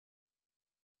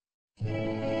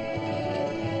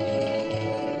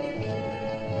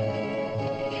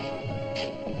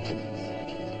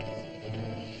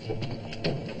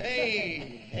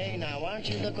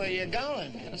don't you look where you're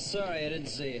going? Sorry, I didn't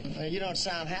see you. Well, you don't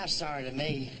sound half sorry to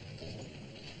me.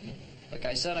 Look,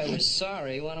 I said I was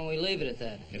sorry. Why don't we leave it at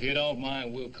that? If you don't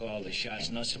mind, we'll call the shots.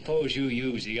 Now, suppose you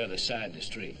use the other side of the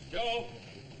street. Joe!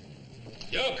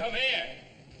 Joe, come here!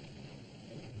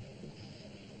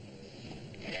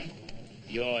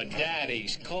 Your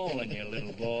daddy's calling you,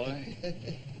 little boy.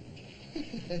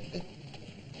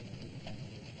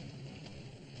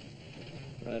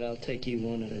 Right, I'll take you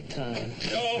one at a time.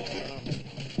 Joe!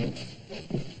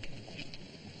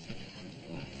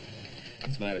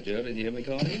 What's the matter, Joe? Did you hear me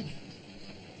call you?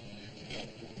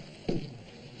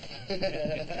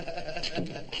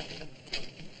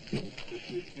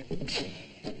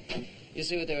 You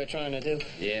see what they were trying to do?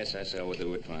 Yes, I saw what they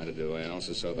were trying to do. I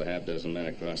also saw the half-dozen men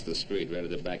across the street ready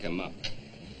to back him up.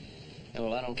 Yeah,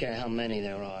 well, I don't care how many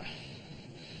there are.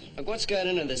 Look, what's got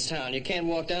into this town? You can't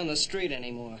walk down the street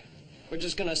anymore. We're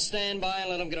just gonna stand by and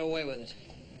let them get away with it.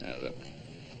 Now, look,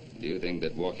 do you think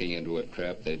that walking into a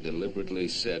trap they deliberately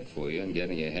set for you and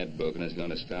getting your head broken is going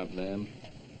to stop them?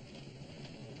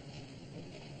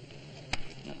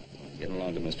 Now, get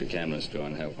along to Mr. Cameron's store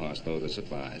and help Hoss load the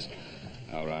supplies.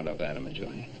 I'll round up Adam and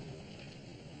join you.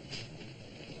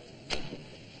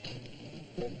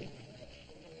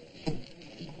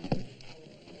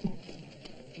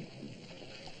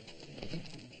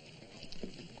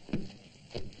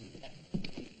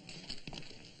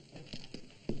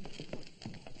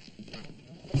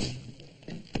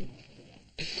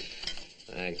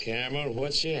 Hi, Cameron,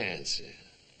 what's your answer?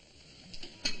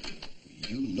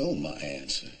 You know my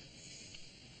answer.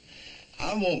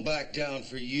 I won't back down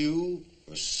for you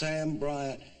or Sam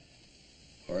Bryant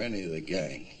or any of the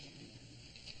gang.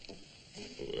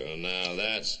 Well, now,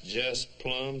 that's just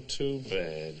plumb too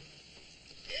bad.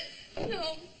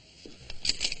 No.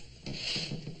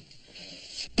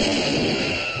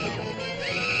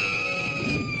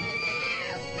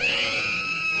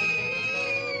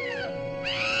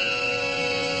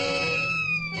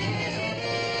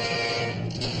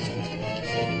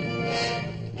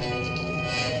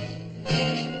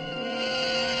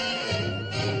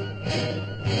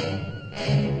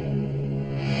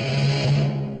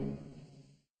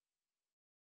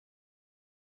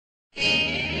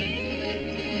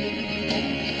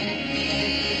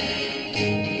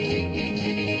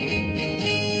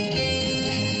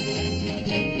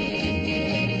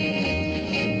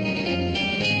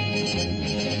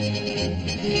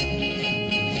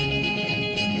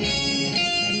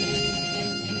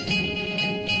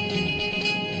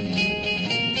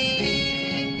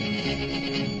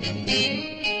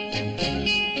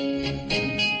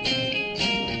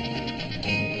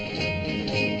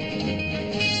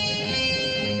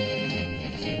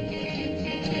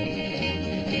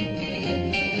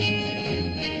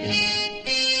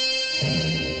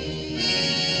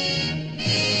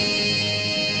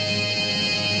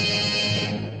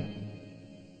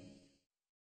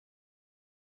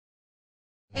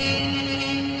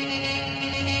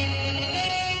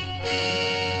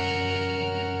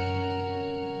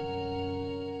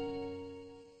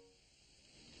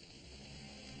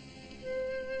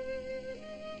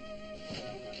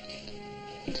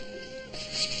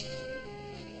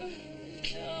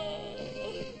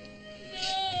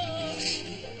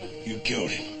 You killed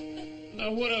him.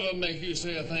 Now, whatever make you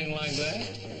say a thing like that?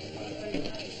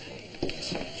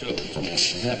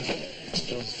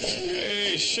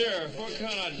 Hey, Sheriff, what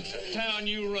kind of town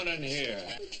you running here?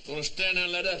 Gonna stand there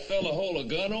and let that fella hold a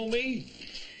gun on me?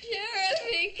 Sheriff,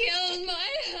 he killed my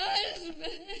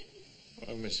husband.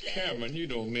 Well, Miss Cameron, you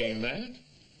don't mean that.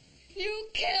 You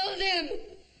killed him.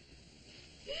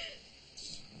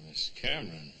 Miss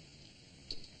Cameron,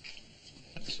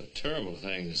 that's a terrible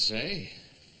thing to say.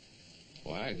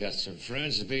 Why, I got some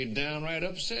friends that'd be downright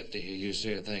upset to hear you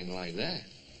say a thing like that.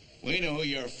 We know who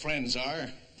your friends are.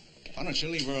 Why don't you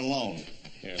leave her alone?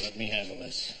 Here, let me handle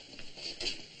this.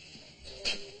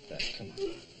 There, come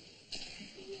on.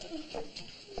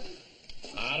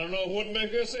 I don't know what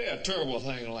make her say a terrible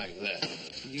thing like that.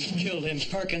 You killed him,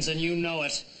 Perkins, and you know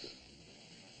it.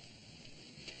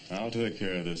 I'll take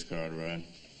care of this, Cartwright.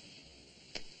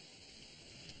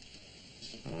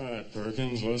 All right,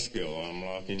 Perkins, let's go. I'm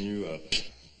locking you up.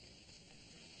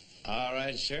 All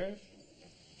right, Sheriff.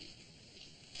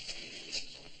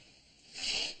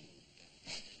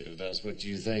 If that's what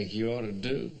you think you ought to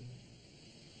do.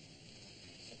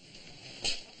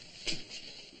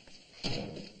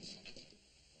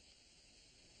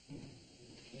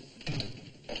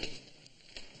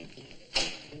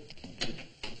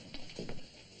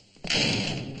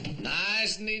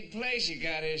 Nice, neat place you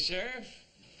got here, Sheriff.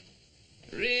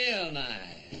 Real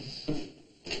nice.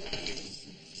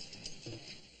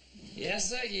 Yeah, Yes,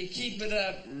 sir, you keep it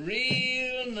up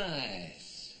real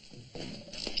nice.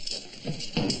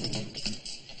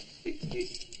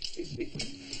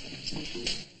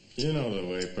 You know the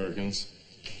way, Perkins.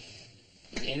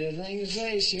 Anything you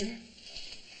say, sure.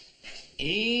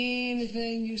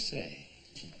 Anything you say.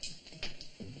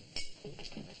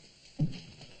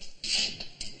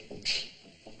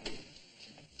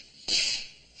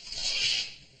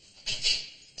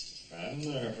 Right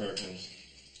in there, Perkins.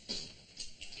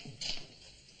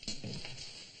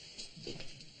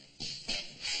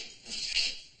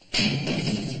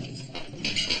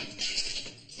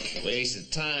 Waste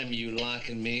of time you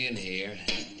locking me in here.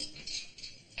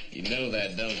 You know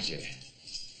that, don't you?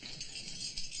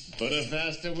 But if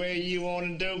that's the way you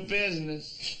want to do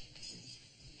business.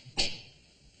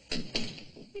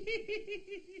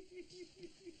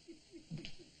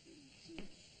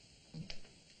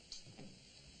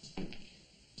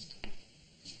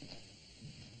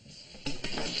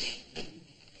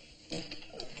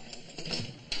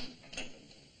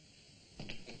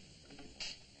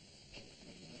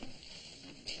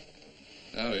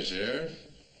 Howdy, Sheriff.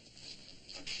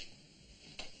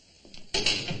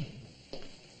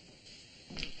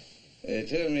 They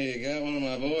tell me you got one of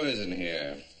my boys in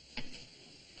here.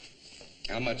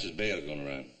 How much is bail going to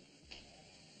run?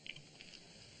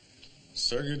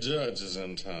 Circuit judge is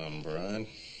in town, Brian.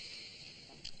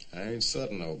 I ain't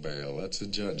setting no bail. That's a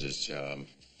judge's job.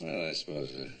 Well, I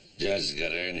suppose the judge has got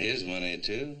to earn his money,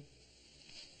 too.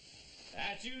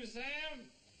 That you, Sam?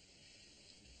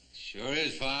 Sure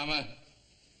is, Farmer.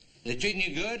 They treating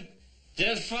you good?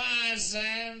 Just fine,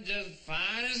 Sam. Just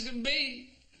fine as can be.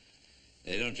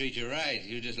 They don't treat you right.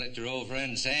 You just let your old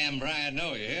friend Sam Bryant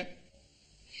know, you hear?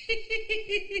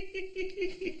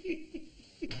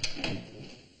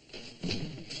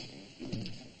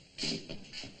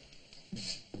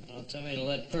 Don't tell me to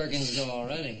let Perkins go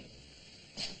already.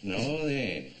 No, they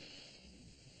ain't.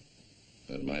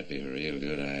 But it might be a real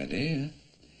good idea.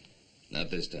 Not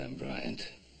this time, Bryant.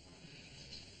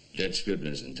 Judge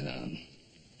Scribner's in town.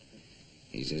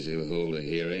 He says he'll hold a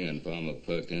hearing on Farmer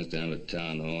Perkins down at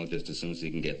Town Hall just as soon as he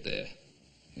can get there.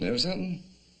 You know something?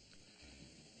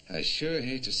 I sure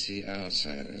hate to see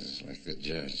outsiders like the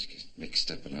judge get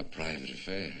mixed up in our private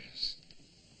affairs.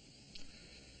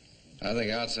 I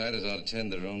think outsiders ought to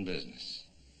tend their own business.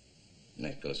 And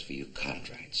that goes for you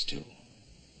Cartwrights, too.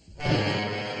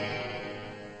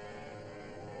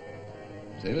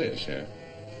 See you later, Sheriff.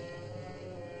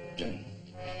 John.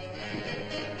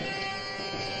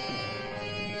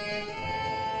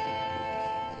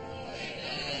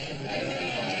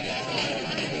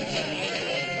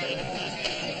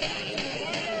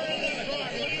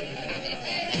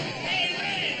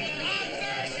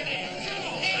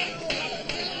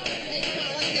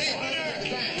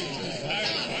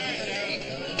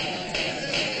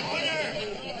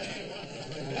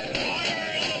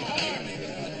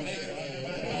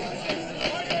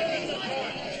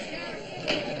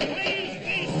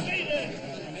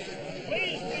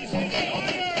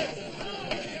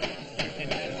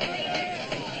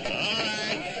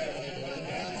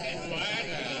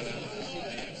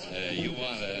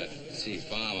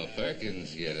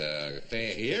 Get a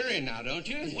fair hearing now, don't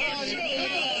you? Well, sure. All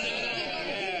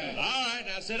right,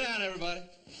 now sit down, everybody.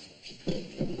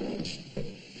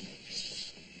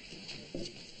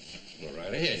 Go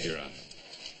right ahead, Your Honor.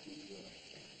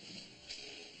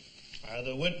 Are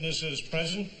the witnesses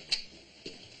present?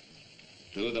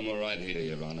 Two of them are right here,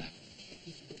 Your Honor.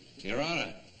 Your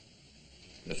Honor,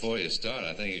 before you start,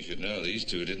 I think you should know these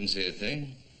two didn't say a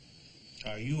thing.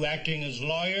 Are you acting as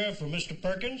lawyer for Mr.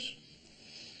 Perkins?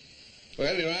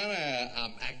 Well, Your Honor,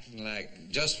 I'm acting like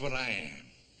just what I am.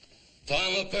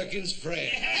 Farmer Perkins'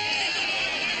 friend.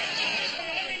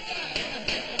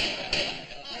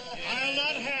 I'll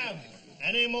not have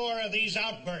any more of these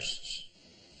outbursts.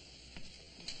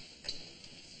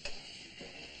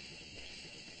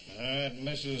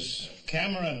 Mrs.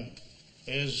 Cameron,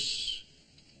 is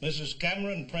Mrs.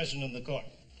 Cameron present in the court?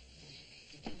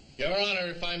 Your Honor,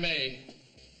 if I may.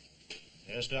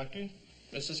 Yes, Doctor?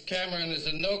 Mrs. Cameron is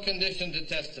in no condition to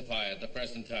testify at the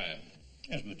present time.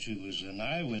 Yes, but she was an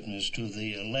eyewitness to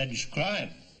the alleged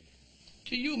crime.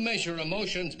 Do you measure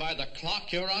emotions by the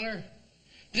clock, Your Honor?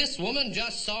 This woman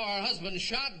just saw her husband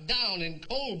shot down in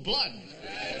cold blood.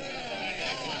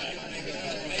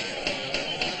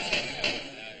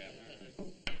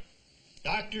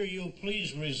 Doctor, you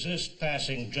please resist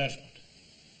passing judgment.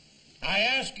 I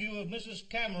ask you if Mrs.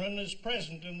 Cameron is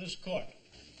present in this court.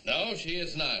 No, she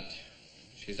is not.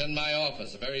 She's in my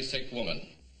office, a very sick woman.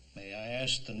 May I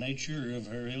ask the nature of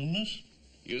her illness?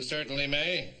 You certainly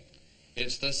may.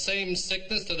 It's the same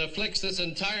sickness that afflicts this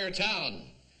entire town.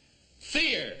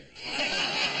 Fear.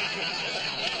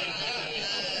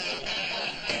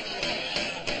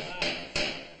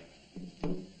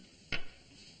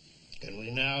 Can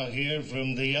we now hear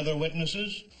from the other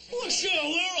witnesses? Well, sure,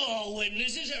 we're all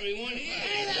witnesses, everyone here.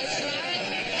 That's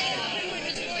right. I'll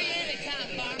witness for you anytime,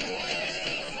 Farmer.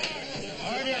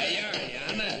 Order. Hey, Your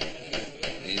Honor.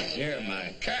 These here are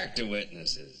my character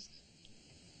witnesses.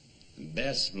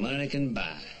 Best money can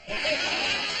buy.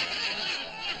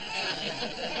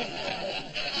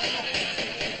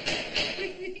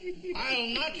 I'll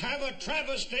not have a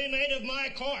travesty made of my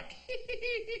court.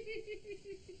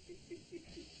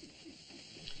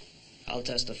 I'll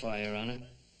testify, Your Honor.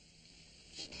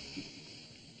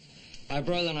 My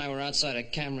brother and I were outside a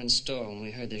Cameron store when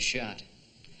we heard the shot.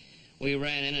 We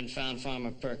ran in and found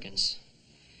Farmer Perkins.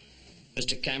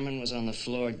 Mr. Cameron was on the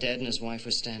floor dead and his wife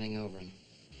was standing over him.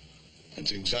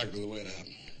 That's exactly the way it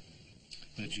happened.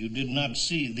 But you did not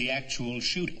see the actual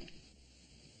shooting.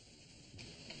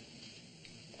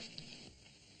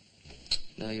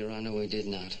 No, Your Honor, we did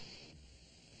not.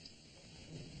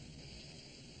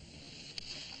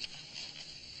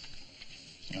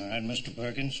 All right, Mr.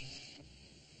 Perkins.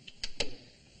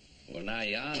 Well, now,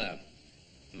 Your Honor,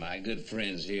 my good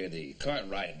friends here, the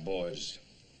Cartwright boys,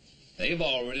 they've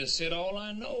already said all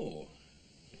I know.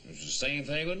 It's the same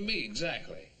thing with me,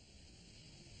 exactly.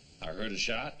 I heard a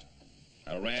shot.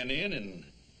 I ran in, and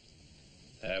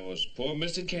that was poor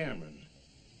Mr. Cameron.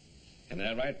 And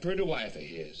that right pretty wife of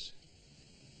his.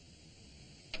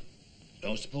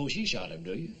 Don't suppose she shot him,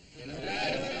 do you?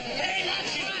 Hey,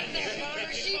 that's right there,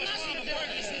 Farmer. She mustn't have done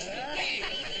this.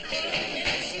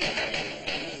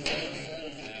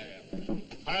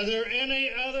 Are there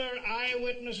any other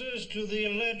eyewitnesses to the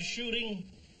alleged shooting?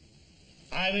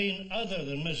 I mean, other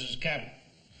than Mrs. Cameron.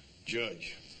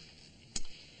 Judge,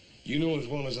 you know as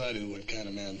well as I do what kind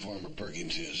of man Farmer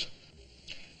Perkins is.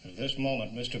 At this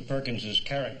moment, Mr. Perkins's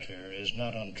character is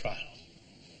not on trial.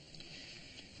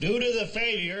 Due to the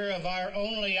failure of our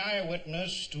only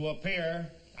eyewitness to appear,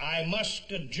 I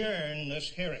must adjourn this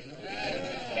hearing. I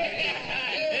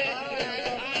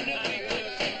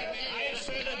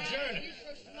said adjourn it.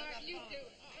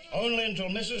 Only until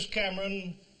Mrs.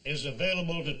 Cameron is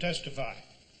available to testify.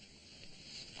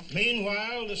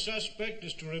 Meanwhile, the suspect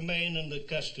is to remain in the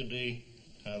custody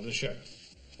of the sheriff.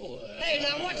 Hey,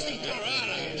 now what's he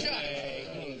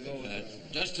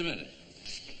Just a minute.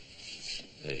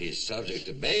 He's subject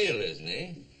to bail, isn't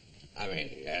he? I mean,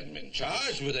 he hasn't been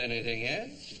charged with anything yet.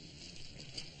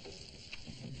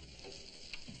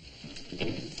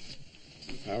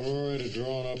 I've already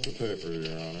drawn up the paper,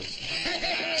 Your Honor.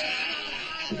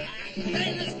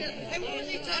 Hey, let's go. Hey, what was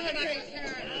he talking about?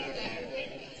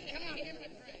 Come on, give him a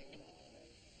drink.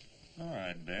 All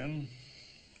right, Ben.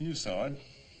 You saw it.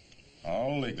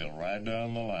 All legal, right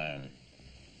down the line.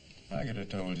 I could have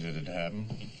told you it'd happen.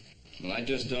 Well, I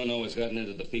just don't know what's gotten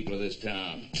into the people of this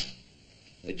town.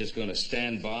 They're just going to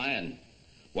stand by and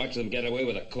watch them get away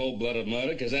with a cold-blooded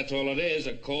murder, because that's all it is,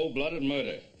 a cold-blooded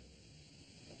murder.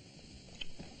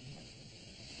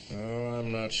 Oh,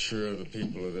 I'm not sure the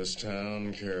people of this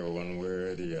town care one way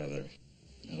or the other.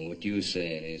 Now, what you're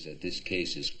saying is that this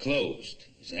case is closed.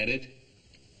 Is that it?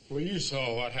 Well, you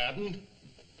saw what happened.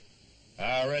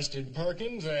 I arrested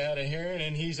Perkins, I had a hearing,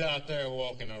 and he's out there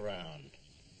walking around.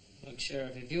 Look,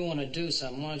 Sheriff, if you want to do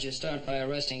something, why don't you start by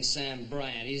arresting Sam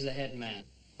Bryant? He's the head man.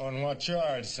 On what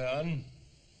charge, son?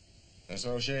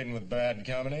 Associating with bad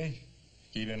company?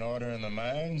 Keeping order in the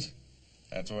mines?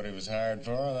 That's what he was hired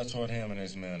for. That's what him and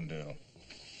his men do.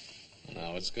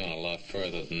 Now, it's gone a lot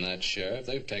further than that, Sheriff.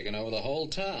 They've taken over the whole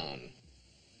town.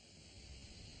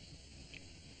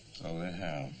 So they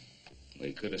have.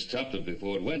 We could have stopped it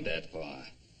before it went that far.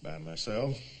 By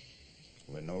myself,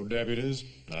 with no deputies,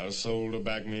 not a soul to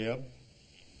back me up.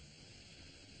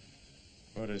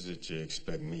 What is it you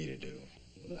expect me to do?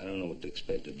 Well, I don't know what to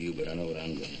expect of you, but I know what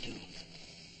I'm going to do.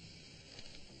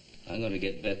 I'm going to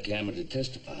get Beth Cameron to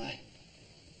testify.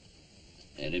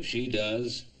 And if she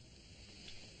does,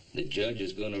 the judge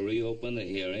is going to reopen the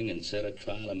hearing and set a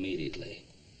trial immediately.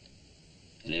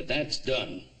 And if that's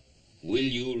done, will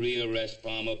you rearrest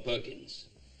Farmer Perkins?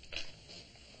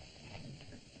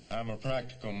 I'm a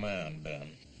practical man, Ben.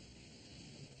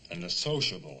 And a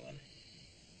sociable one.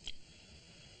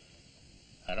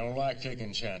 I don't like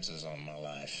taking chances on my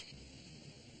life.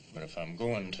 But if I'm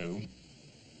going to,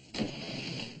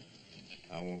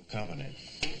 I want company.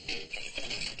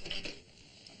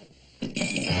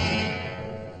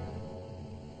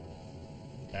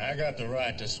 I got the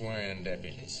right to swear in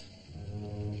deputies.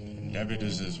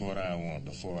 Deputies is what I want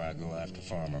before I go after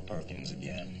Farmer Perkins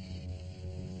again.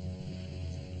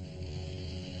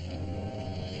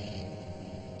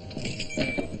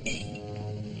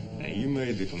 Now, you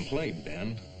made the complaint,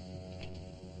 Ben.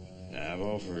 I've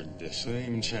offered the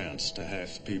same chance to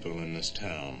half the people in this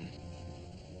town.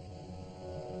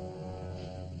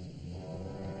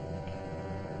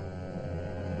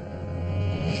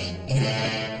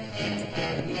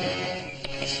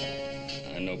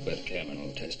 I know Beth Cameron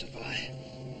will testify.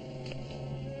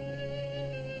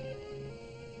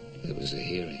 There was a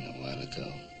hearing a while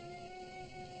ago.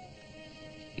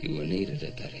 You were needed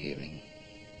at that hearing.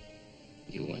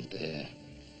 You weren't there.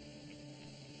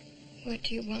 What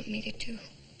do you want me to do?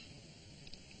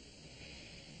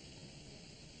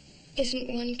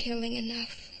 Isn't one killing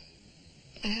enough?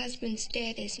 My husband's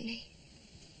dead, isn't he?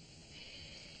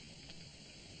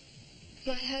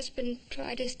 My husband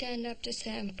tried to stand up to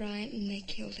Sam Bryant and they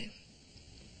killed him.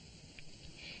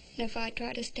 And if I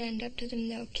try to stand up to them,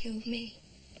 they'll kill me.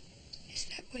 Is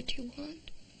that what you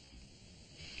want?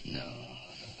 No,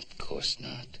 of course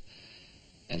not.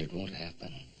 And it won't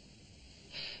happen.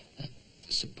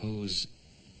 Suppose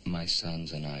my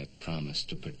sons and I promise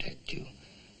to protect you.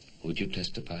 Would you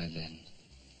testify then?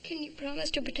 Can you promise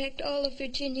to protect all of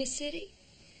Virginia City?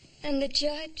 And the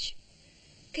judge?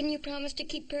 Can you promise to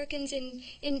keep Perkins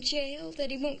in jail,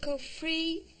 that he won't go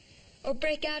free or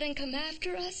break out and come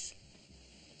after us?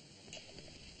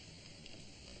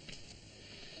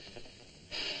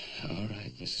 All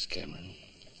right, Mrs. Cameron.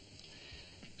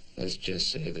 Let's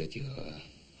just say that your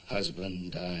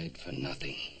husband died for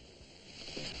nothing.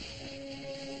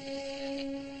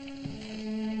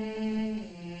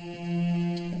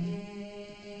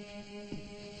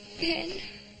 Ben,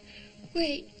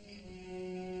 wait.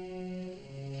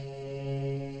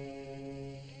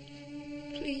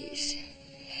 Please,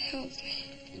 help me.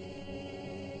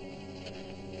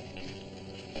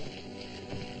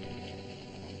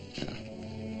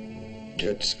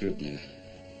 Judge Scribner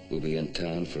will be in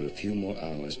town for a few more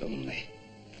hours only.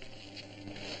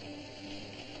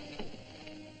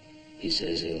 He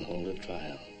says he'll hold a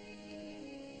trial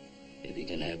if he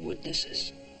can have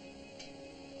witnesses.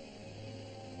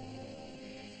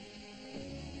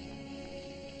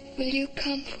 Will you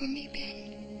come for me, Ben?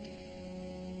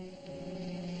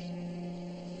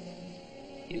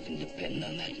 You can depend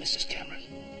on that, Mrs. Cameron.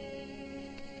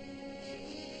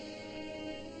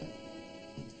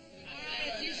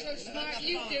 You're so smart,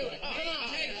 you do it. Come on.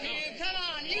 Come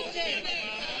on, you do it.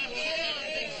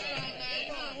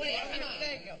 Come on, wait, come on.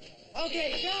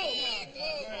 Okay, go.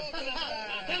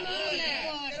 Come on there.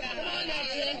 Come on there,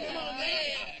 Jim. Come on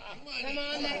there. Come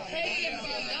on there. Take him.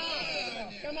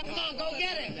 Come on, go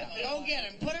get him. Go get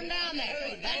him. Put him down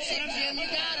there. That's it, Jim. You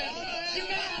got him. You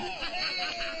got him.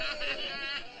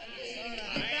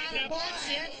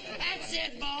 That's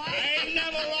it, boy. I ain't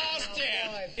never lost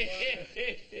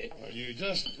it. Well, you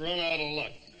just run out of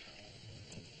luck.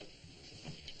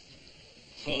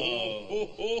 Oh,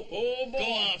 boy.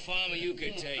 Go on, Farmer, you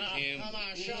can take him. Come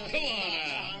on, Sean. Come on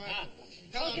now.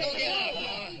 Come on, go get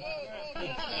him. Come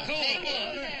on.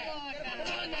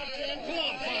 Come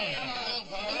on,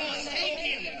 Farmer. Take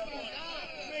him.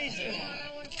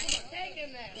 Take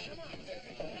him there. Come on.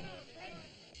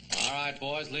 All right,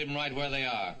 boys, leave them right where they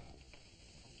are.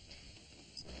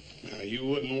 Now, you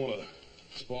wouldn't want to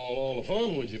spoil all the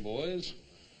fun, would you, boys?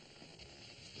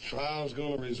 The trial's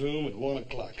going to resume at 1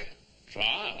 o'clock.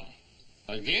 Trial?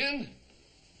 Again?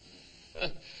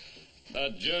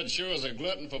 That judge sure is a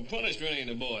glutton for punishment, ain't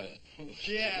he, boy?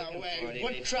 Yeah, wait.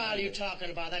 What trial are you talking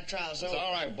about? That trial's It's over.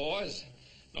 all right, boys.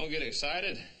 Don't get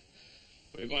excited.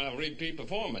 We're going to have a repeat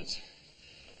performance.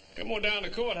 Come on down to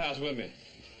the courthouse with me.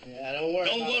 Yeah, don't worry.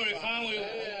 Don't worry, Farmer.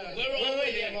 We're all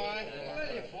with you.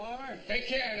 boy. Take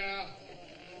care now.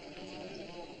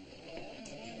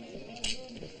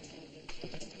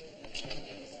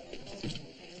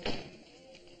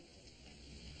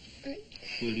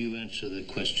 Will you answer the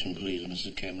question, please,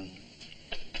 Mrs. Cameron?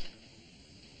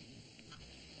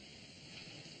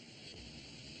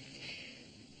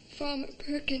 Farmer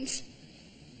Perkins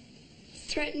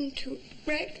threatened to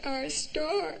wreck our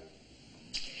store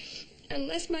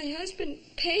unless my husband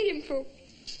paid him for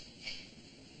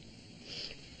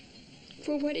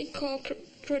what he called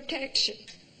protection.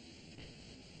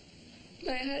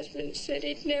 My husband said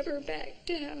he'd never back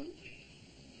down.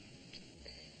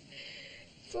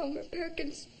 Farmer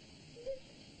Perkins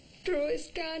drew his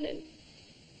gun and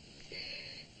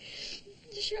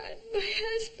shot my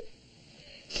husband.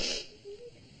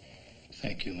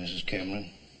 Thank you, Mrs. Cameron.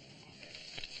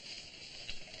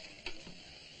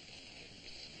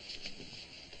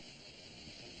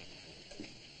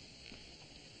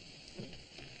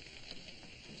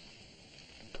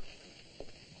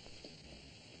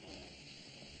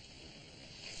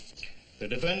 The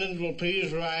defendant will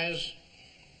please rise.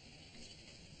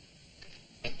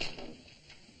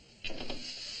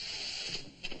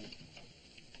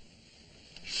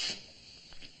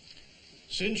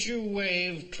 Since you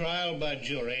waive trial by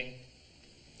jury,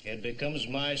 it becomes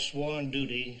my sworn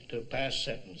duty to pass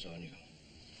sentence on you.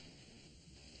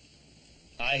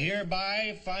 I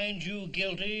hereby find you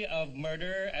guilty of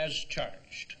murder as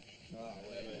charged.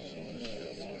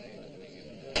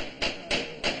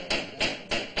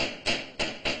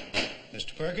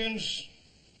 Mr. Perkins,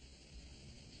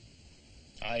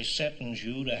 I sentence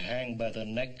you to hang by the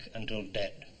neck until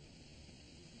dead.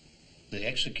 The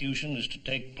execution is to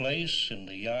take place in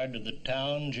the yard of the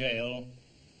town jail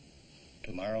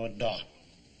tomorrow at dawn.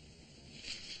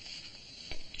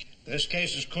 This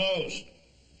case is closed.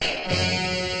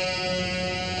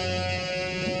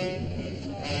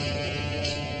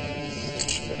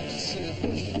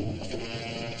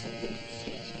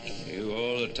 You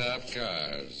hold the top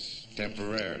cars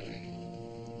temporarily.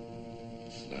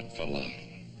 Not for long.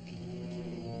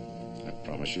 I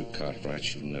promise you,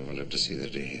 Cartwright, you'll never live to see the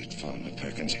day that Farmer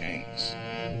Perkins hangs.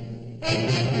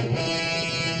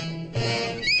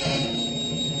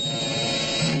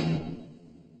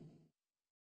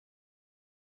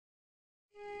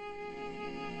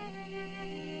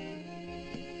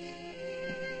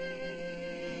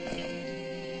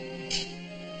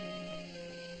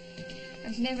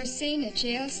 I've never seen a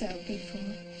jail cell before.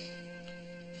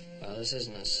 Well, this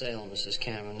isn't a cell, Mrs.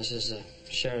 Cameron. This is the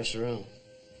sheriff's room.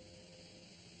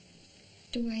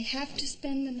 Do I have to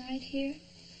spend the night here?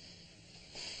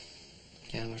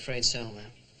 Yeah, I'm afraid so,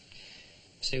 ma'am.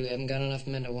 See, we haven't got enough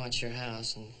men to watch your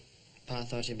house, and Pa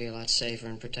thought you'd be a lot safer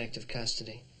in protective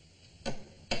custody. What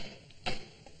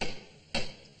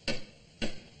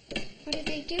are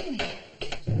they doing?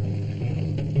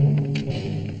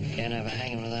 Can't have a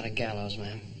hanging without a gallows,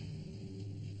 ma'am.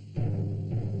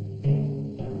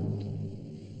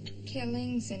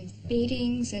 Killings and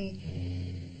beatings and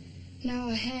now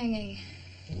a hanging.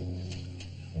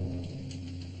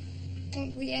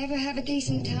 Won't we ever have a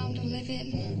decent town to live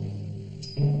in?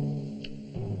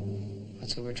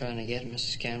 That's what we're trying to get,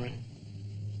 Mrs. Cameron.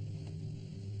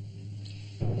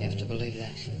 You have to believe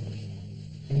that.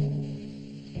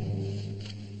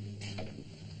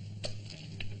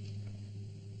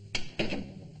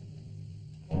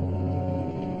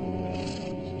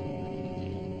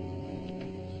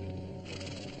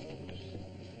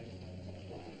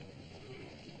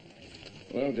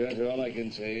 Well, Judge, all I can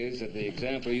say is that the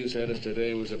example you set us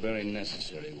today was a very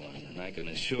necessary one. And I can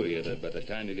assure you that by the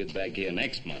time you get back here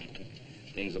next month,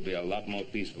 things will be a lot more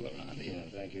peaceful around here. Yeah,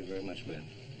 thank you very much, Ben.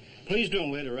 Please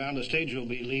don't wait around. The stage will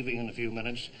be leaving in a few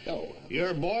minutes. Oh.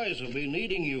 Your boys will be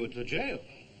needing you at the jail.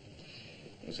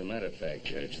 As a matter of fact,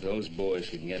 Judge, those boys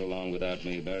can get along without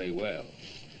me very well.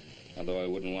 Although I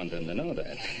wouldn't want them to know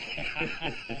that.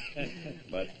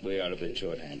 But we are a bit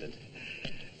short-handed.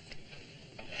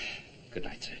 Good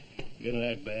night, sir. Good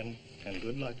night, Ben, and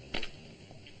good luck.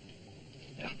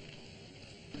 Yeah.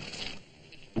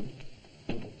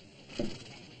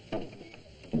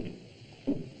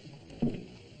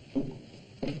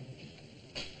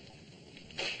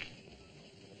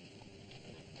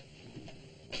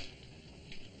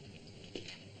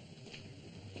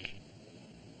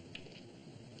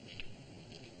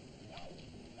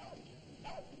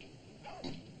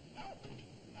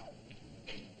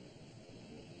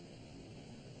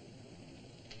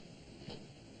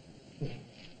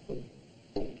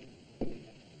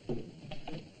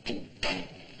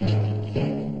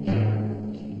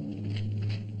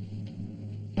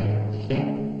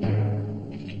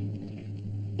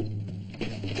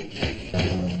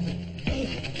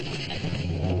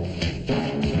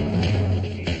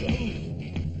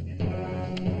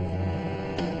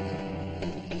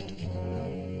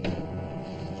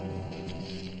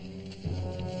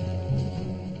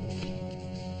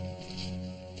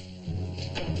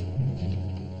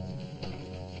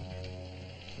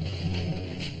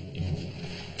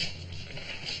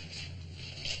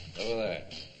 Over there.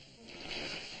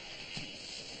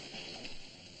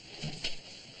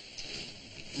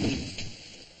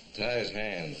 Tie his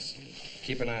hands.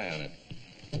 Keep an eye on it.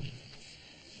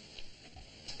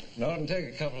 Norton, take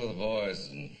a couple of the boys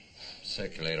and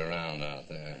circulate around out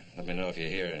there. Let me know if you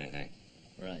hear anything.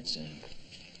 Right, Sam.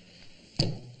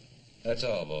 That's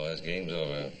all, boys. Game's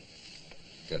over.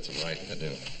 Got some writing to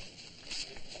do.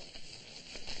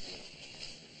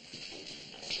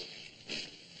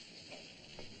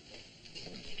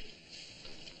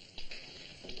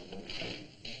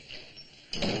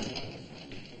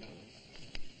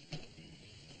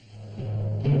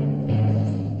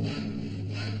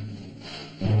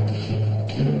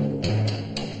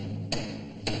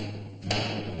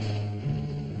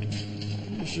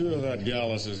 sure that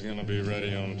Gallus is going to be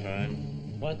ready on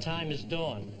time. What time is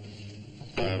dawn?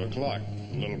 5 o'clock,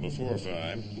 a little before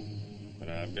 5. But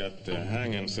I've got the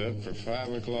hanging set for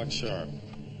 5 o'clock sharp.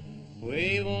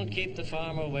 We won't keep the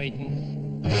farmer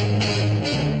waiting.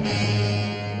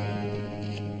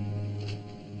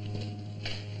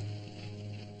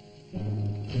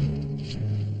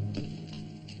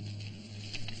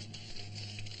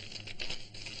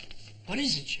 What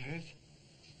is it, Sheriff?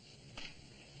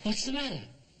 What's the matter?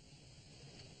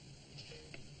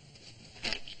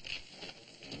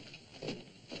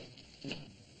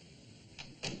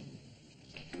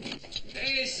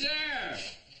 Hey, sir,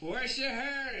 what's your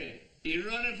hurry? You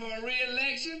running for a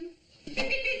re-election?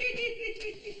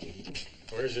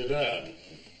 Where's your dad?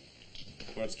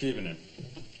 What's keeping him?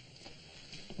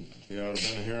 He ought to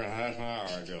have been here a half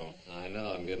hour ago. I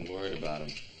know, I'm getting worried about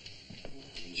him.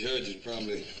 The judge has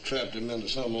probably trapped him into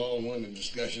some long-winded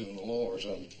discussion of the law or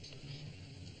something.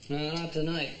 No, not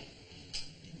tonight.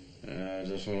 I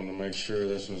just wanted to make sure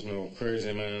this was no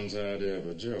crazy man's idea of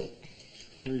a joke.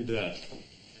 Read that.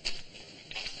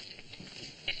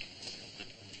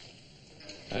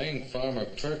 Hang Farmer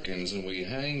Perkins and we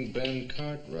hang Ben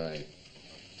Cartwright.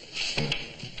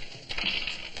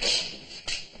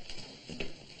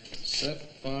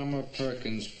 Set Farmer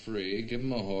Perkins free, give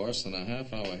him a horse and a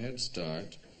half-hour head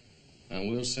start, and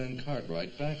we'll send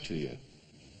Cartwright back to you.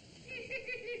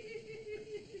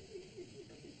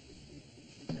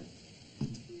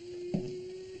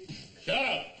 Shut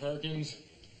up, Perkins.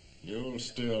 You'll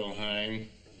still hang.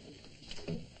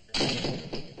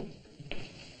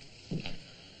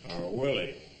 Or will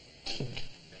he?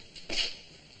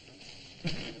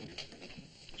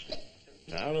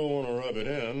 Now, I don't want to rub it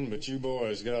in, but you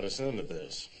boys got us into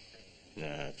this.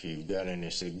 Now, if you've got any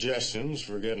suggestions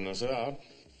for getting us out...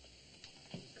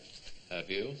 Have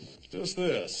you? Just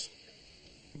this.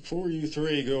 Before you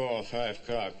three go off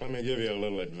half-cocked, let me give you a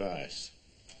little advice.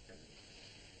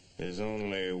 There's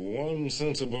only one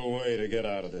sensible way to get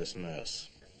out of this mess.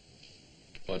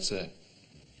 What's that?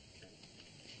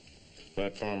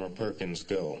 Let Farmer Perkins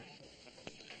go.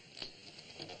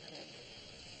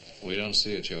 We don't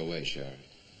see it your way, Sheriff.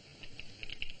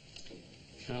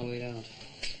 No, we don't.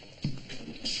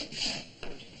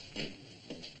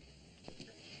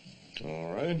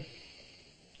 All right.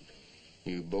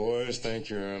 You boys think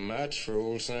you're a match for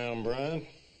old Sam Bryant?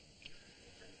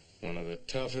 One of the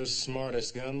toughest,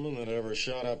 smartest gunmen that ever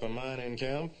shot up a mining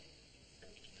camp?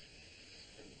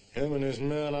 Him and his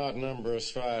men outnumber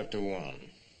us 5 to 1.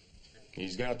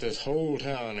 He's got this whole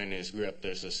town in his grip.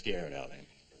 They're so scared of him.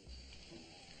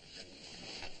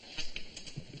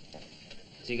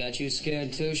 Has he got you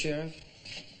scared too, Sheriff?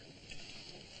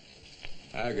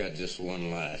 I got just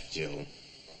one life, Joe.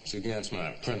 It's against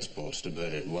my principles to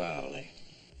bet it wildly.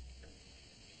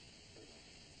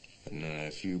 But now,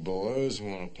 if you boys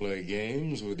want to play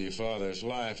games with your father's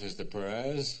life as the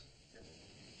prize,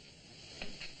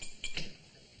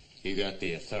 you got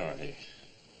the authority.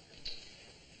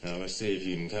 Now, let's see if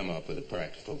you can come up with a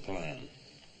practical plan.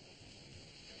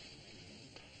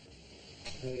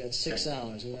 We got 6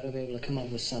 hours. We ought to be able to come up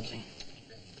with something.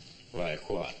 Like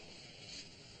what?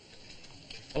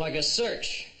 Like a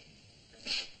search.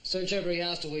 Search every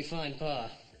house till we find Pa.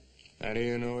 How do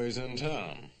you know he's in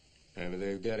town? Maybe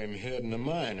they've got him hid in a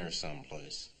mine or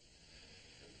someplace.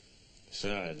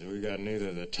 Besides, we got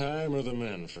neither the time or the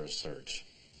men for a search.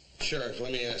 Sheriff,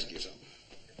 let me ask you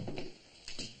something.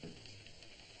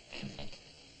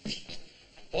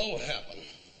 What would happen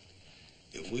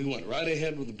if we went right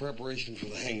ahead with the preparation for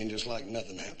the hanging just like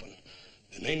nothing happened?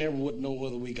 Then they never would know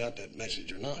whether we got that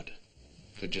message or not.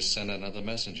 Could just send another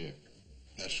messenger.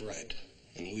 That's right.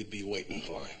 And we'd be waiting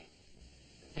for him.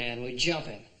 And we'd jump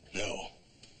him. No.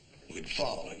 We'd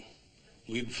follow him.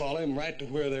 We'd follow him right to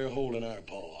where they're holding our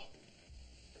paw.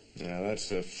 Now, that's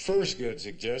the first good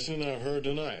suggestion I've heard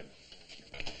tonight.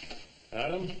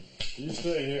 Adam, you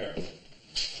stay here.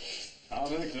 I'll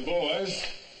take the boys,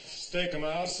 stake them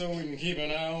out so we can keep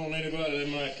an eye on anybody that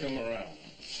might come around.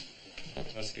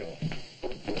 Let's go.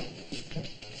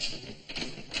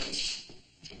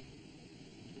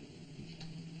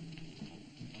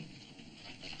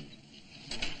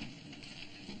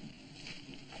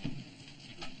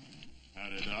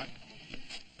 Howdy, Doc.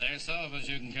 There's some of us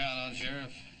you can count on,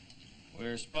 Sheriff.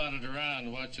 We're spotted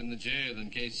around watching the jail in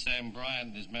case Sam Bryant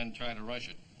and his men try to rush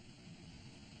it.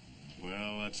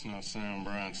 Well, that's not Sam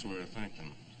Bryant's way of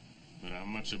thinking. But I'm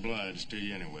much obliged to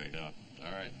you anyway, Doc.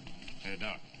 All right. Hey,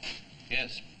 Doc.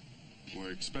 Yes.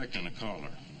 We're expecting a caller.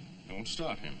 Don't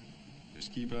stop him.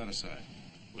 Just keep out of sight.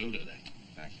 We'll do that.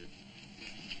 Thank you.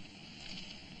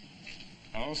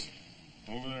 House,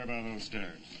 over there by those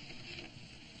stairs.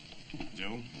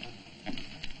 Joe,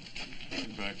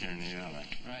 get back here in the alley.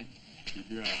 Right.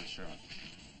 Keep your eyes sharp.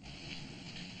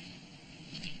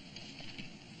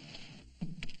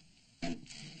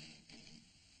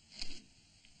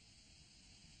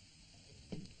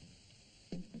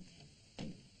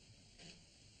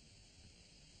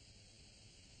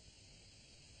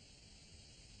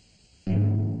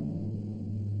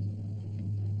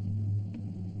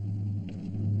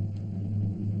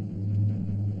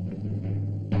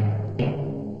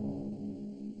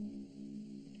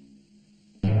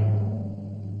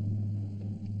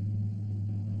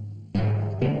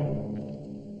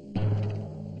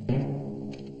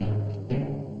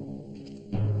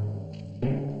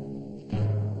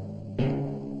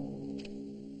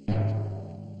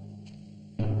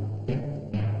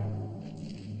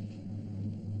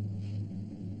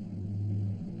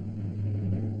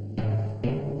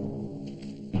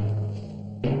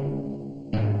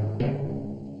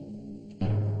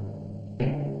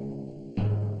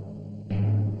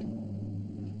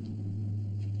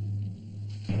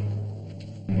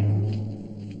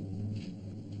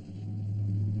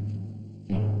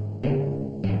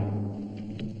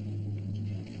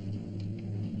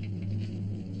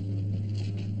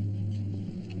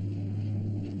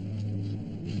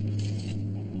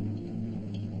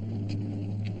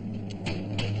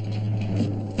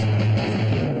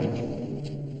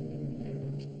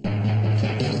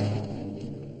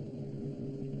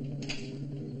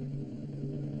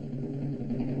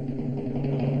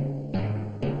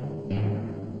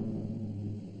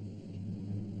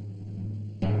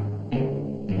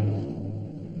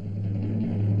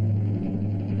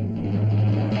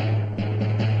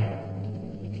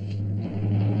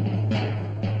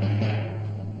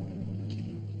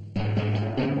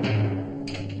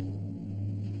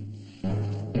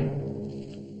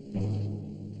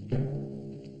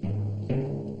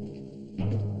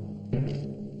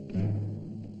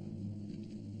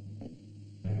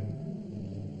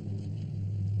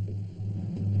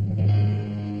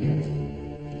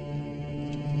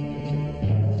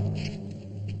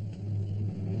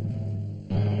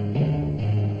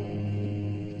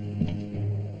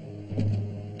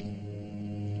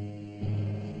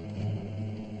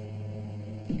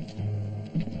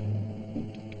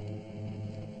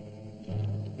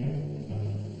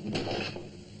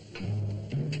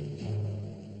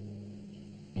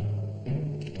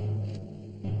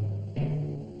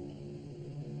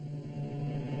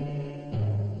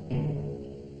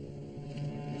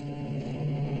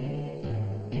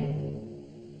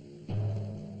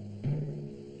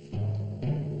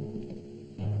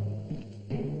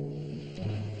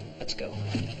 Let's go.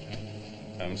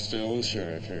 I'm still the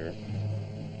sheriff here.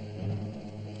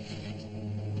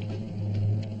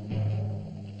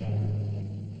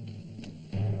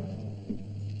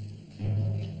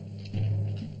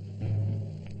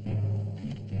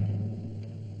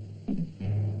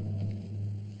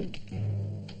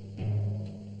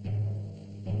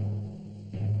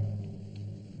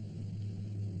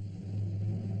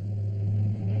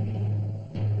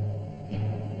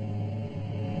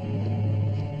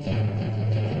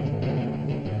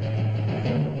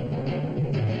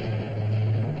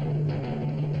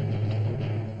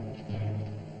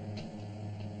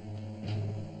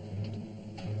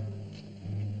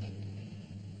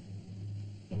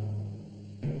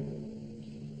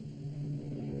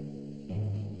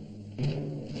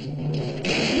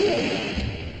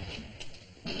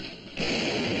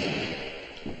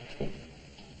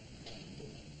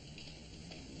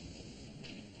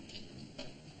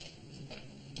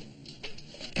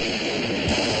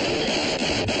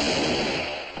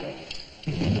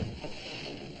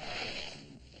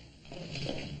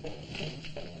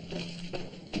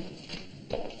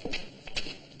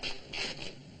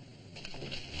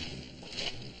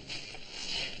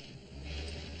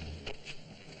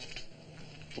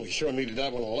 We sure needed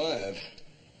that one alive.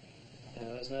 Yeah,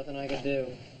 there's nothing I could do.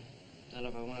 Not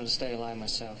if I wanted to stay alive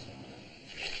myself.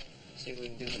 See what we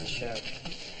can do for the sheriff.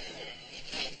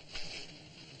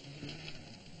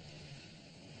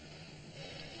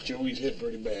 Joey's hit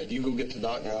pretty bad. You go get the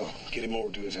doc and I'll get him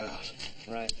over to his house.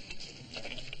 Right.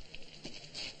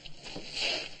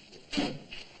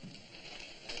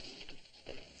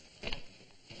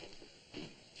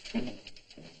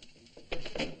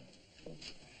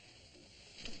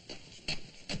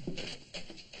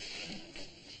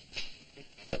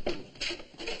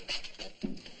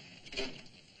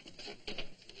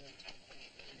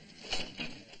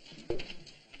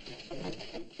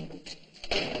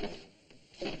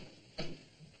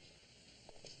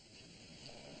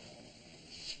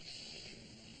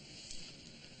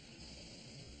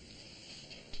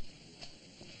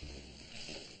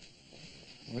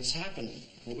 What's happening?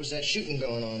 What was that shooting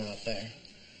going on out there?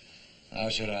 How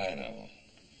should I know?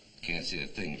 Can't see a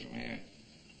thing from here.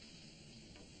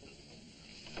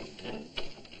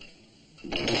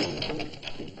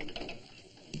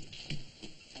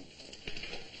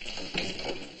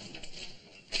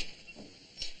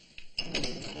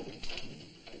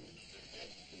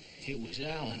 It was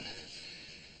Allen.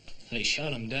 They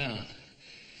shot him down.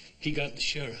 He got the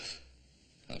sheriff.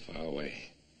 How far away?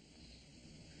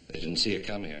 They didn't see you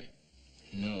come here.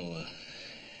 No,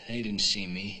 they didn't see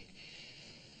me.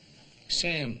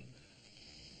 Sam,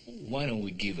 why don't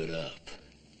we give it up?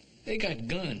 They got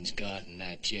guns guarding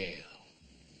that jail.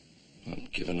 I'm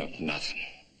giving up nothing.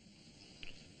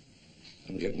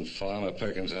 I'm getting Farmer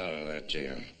Perkins out of that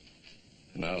jail.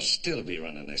 And I'll still be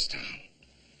running this town.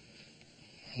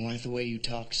 I like the way you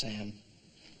talk, Sam.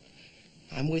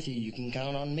 I'm with you. You can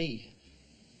count on me.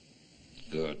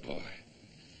 Good boy.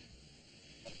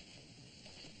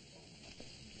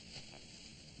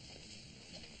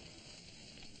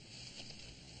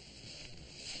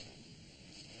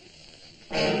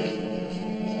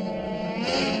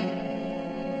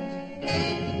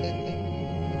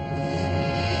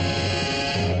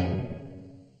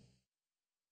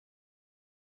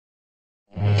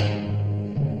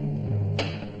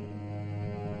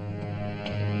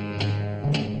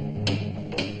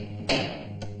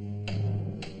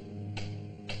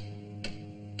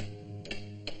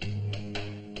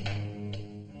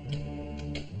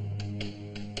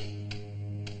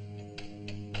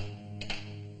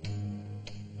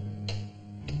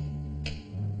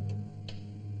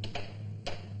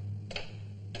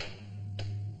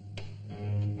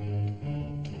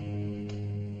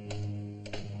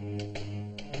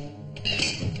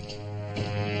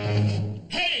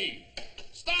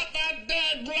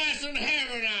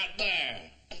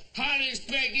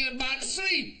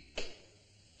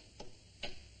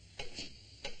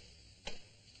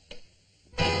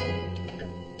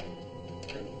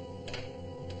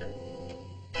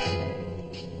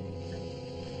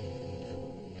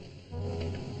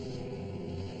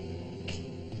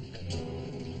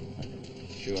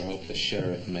 Sure hope the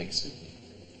sheriff makes it.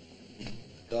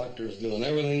 Doctor's doing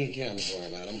everything he can for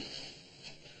him, Adam.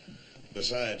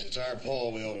 Besides, it's our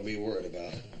Paul we ought to be worried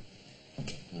about.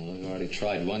 Well, we already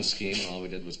tried one scheme, and all we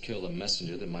did was kill the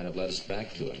messenger that might have led us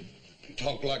back to him. You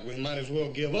talk like we might as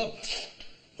well give up.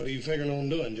 What are you figuring on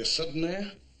doing, just sitting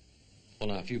there? Well,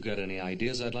 now, if you've got any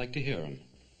ideas, I'd like to hear them.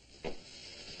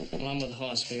 Well, I'm with the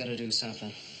horse. We gotta do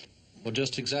something. Well,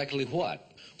 just exactly what?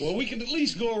 Well, we could at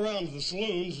least go around to the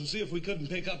saloons and see if we couldn't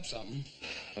pick up something.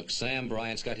 Look, Sam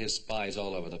Bryant's got his spies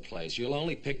all over the place. You'll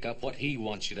only pick up what he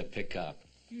wants you to pick up.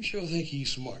 You sure think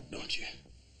he's smart, don't you?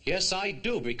 Yes, I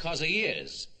do, because he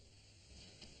is.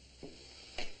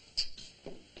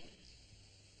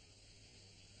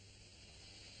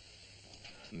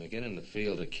 I'm beginning to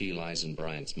feel the key lies in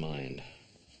Bryant's mind.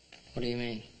 What do you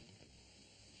mean?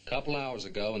 A couple hours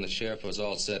ago, when the sheriff was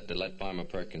all set to let Farmer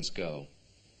Perkins go,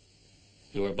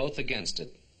 you were both against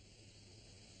it.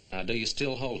 Now, do you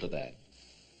still hold to that?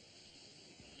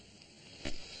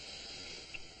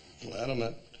 Well, Adam,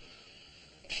 that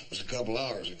was a couple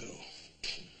hours ago.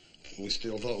 We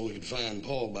still thought we could find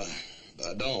Paul by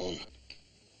dawn.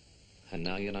 And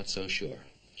now you're not so sure.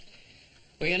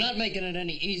 Well, you're not making it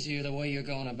any easier the way you're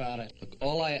going about it. Look,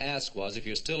 all I asked was if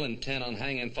you're still intent on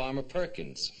hanging Farmer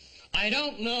Perkins. I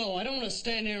don't know. I don't want to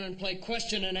stand here and play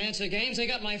question and answer games. They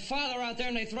got my father out there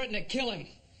and they threatened to kill him.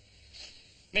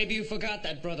 Maybe you forgot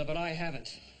that, brother, but I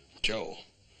haven't. Joe,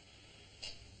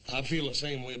 I feel the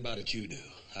same way about it you do.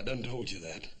 I done told you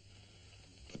that.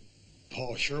 But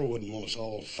Paul sure wouldn't want us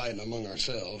all fighting among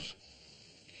ourselves.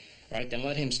 Right, then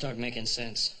let him start making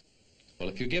sense. Well,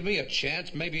 if you give me a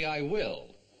chance, maybe I will.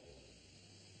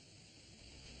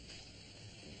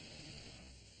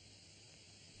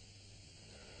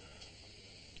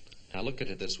 Now, look at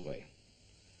it this way.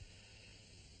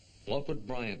 What would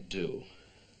Bryant do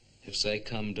if, say,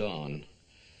 come dawn,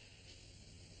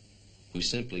 we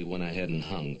simply went ahead and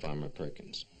hung Farmer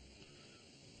Perkins?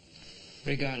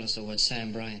 Regardless of what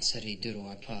Sam Bryant said he'd do to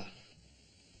our pa.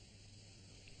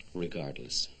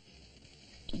 Regardless.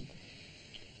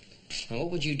 Now,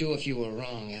 what would you do if you were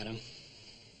wrong, Adam?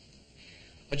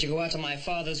 Would you go out to my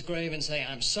father's grave and say,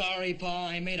 "I'm sorry, Pa,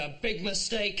 I made a big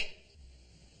mistake"?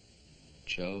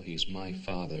 Joe, he's my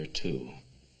father, too.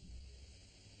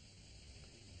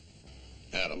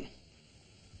 Adam,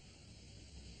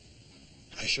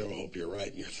 I sure hope you're right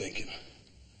in your thinking.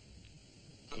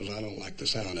 Because I don't like the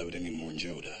sound of it any more than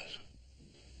Joe does.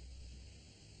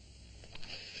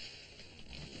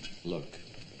 Look,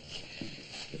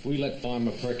 if If we let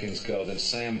Farmer Perkins go, then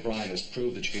Sam Bryan has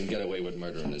proved that you can get away with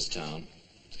murder in this town.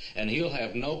 And he'll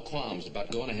have no qualms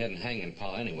about going ahead and hanging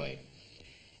Pa anyway.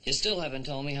 You still haven't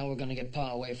told me how we're going to get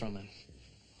Pa away from him.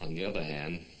 On the other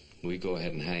hand, we go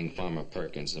ahead and hang Farmer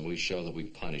Perkins, and we show that we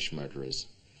punish murderers.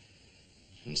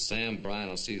 And Sam Bryan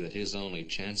will see that his only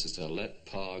chance is to let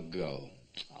Pa go.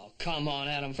 Oh, come on,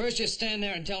 Adam. First you stand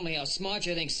there and tell me how smart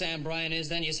you think Sam Bryan is,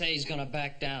 then you say he's going to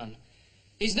back down.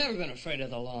 He's never been afraid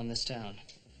of the law in this town.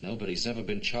 No, but he's never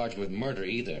been charged with murder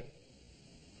either.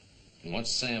 And once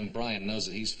Sam Bryan knows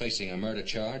that he's facing a murder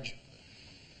charge,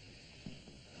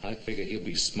 I figure he'll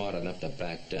be smart enough to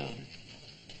back down.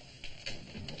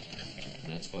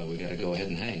 And that's why we gotta go ahead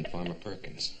and hang Farmer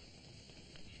Perkins.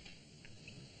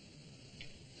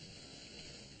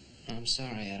 I'm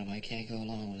sorry, Adam. I can't go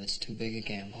along with it. It's too big a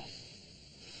gamble.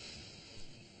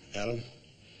 Adam,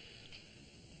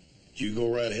 you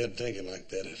go right ahead thinking like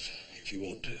that if you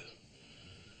want to.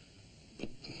 But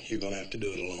you're going to have to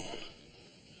do it alone.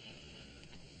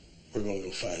 We're going to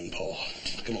go find Paul.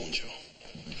 Come on, Joe.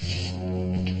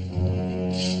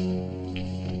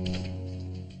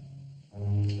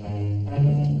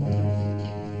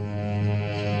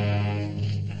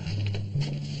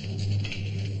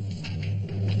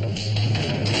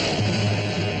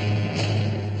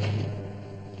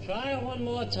 Try it one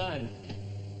more time.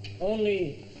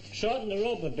 Only shorten the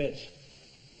rope a bit.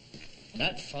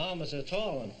 That farmer's a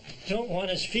tall one. Don't want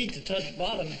his feet to touch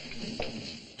bottom.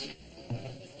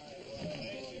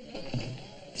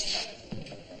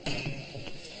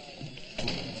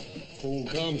 Old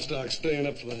Comstock's staying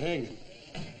up for the hanging.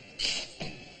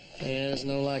 Yeah, there's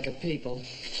no lack of people.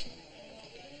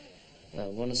 Not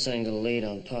one single lead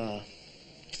on Pa.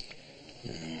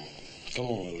 Come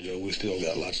on, little Joe. We still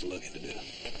got lots of looking to do.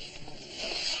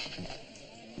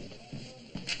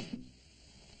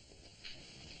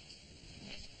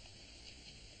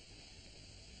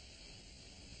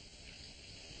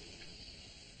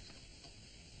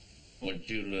 What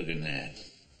you looking at?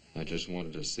 I just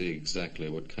wanted to see exactly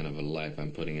what kind of a life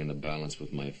I'm putting into balance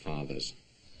with my father's.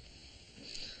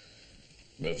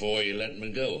 Before you let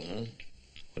me go, huh?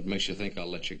 What makes you think I'll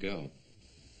let you go?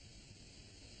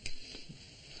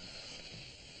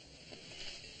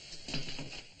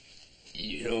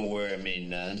 You don't worry me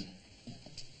none.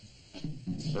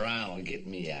 Brown will get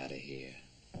me out of here.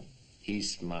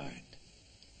 He's smart.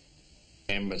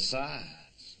 And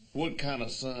besides, what kind of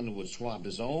son would swap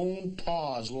his own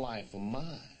pa's life for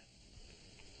mine?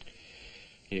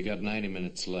 You got 90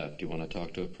 minutes left. You want to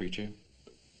talk to a preacher?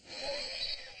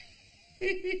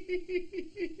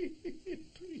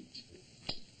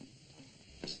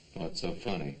 What's so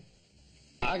funny?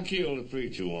 I killed a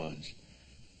preacher once.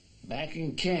 Back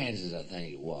in Kansas, I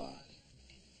think it was.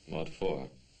 What for?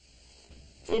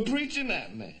 For preaching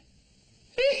at me.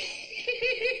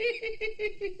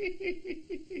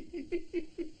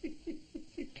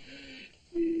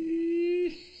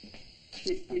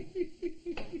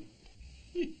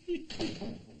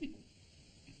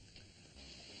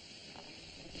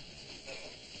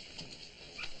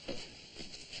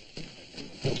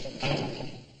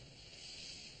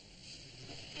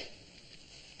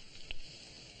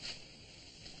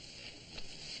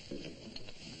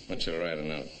 What's your write a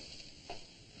note?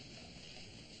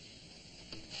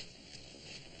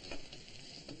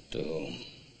 To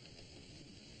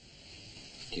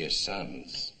your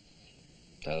sons.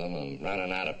 Tell them I'm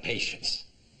running out of patience.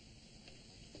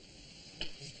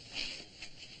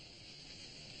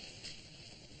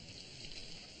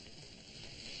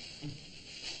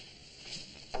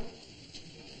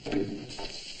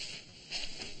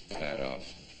 That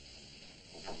off.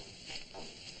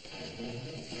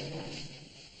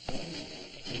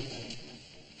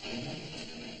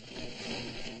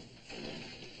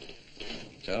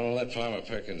 Tell them to let Farmer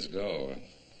Perkins go.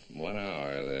 In 1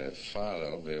 hour, the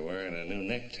father will be wearing a new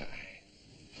necktie.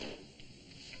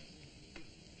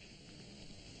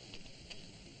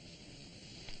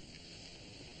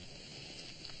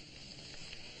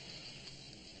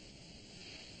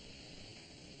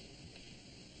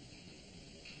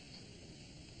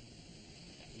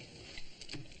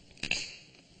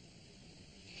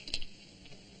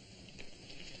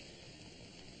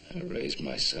 I raised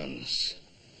my sons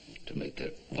to make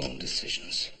their own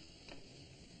decisions.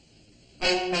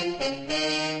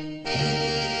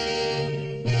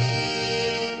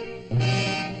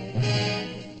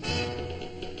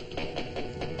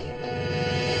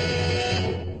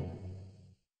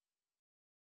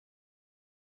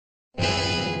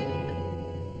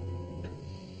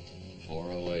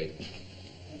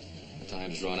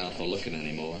 Time's run out for looking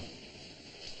anymore.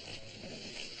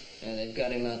 Yeah, they've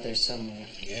got him out there somewhere.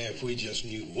 Yeah, if we just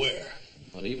knew where.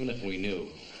 But even if we knew,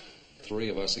 3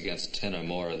 of us against 10 or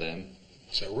more of them.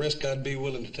 It's a risk I'd be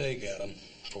willing to take, Adam,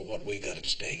 for what we got at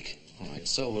stake. All right,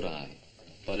 so would I.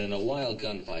 But in a wild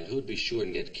gunfight, who'd be sure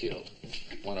and get killed?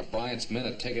 One of Bryant's men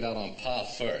would take it out on Pa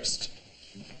first.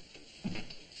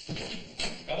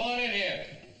 Come on in here.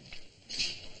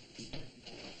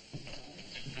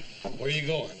 Where are you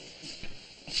going?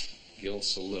 Gill's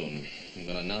Saloon. I'm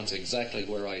going to announce exactly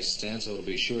where I stand so it'll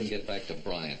be sure and get back to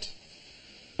Bryant.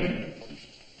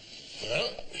 Well,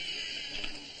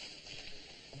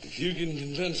 if you can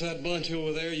convince that bunch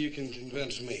over there, you can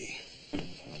convince me.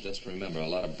 Well, just remember, a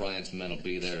lot of Bryant's men will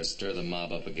be there to stir the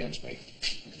mob up against me.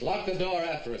 Lock the door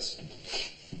after us.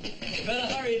 You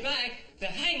better hurry back. The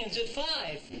hanging's at 5.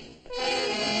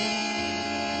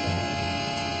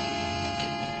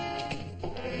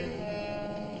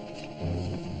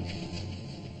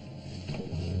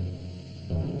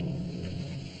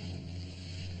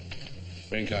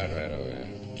 Bring Cartwright over here.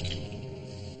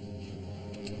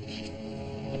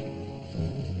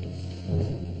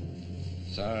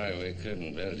 Sorry we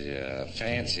couldn't build you a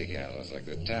fancy gallows like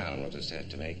the town. We'll just have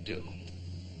to make do.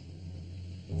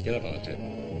 Get up on the table.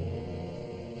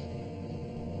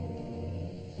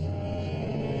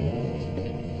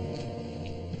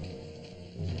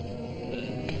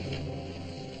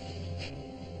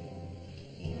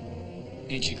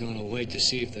 Ain't you gonna wait to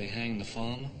see if they hang the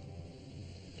farmer?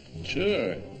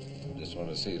 Sure. Just want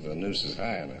to see if the noose is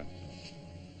high enough.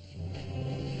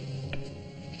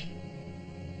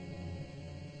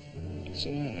 What's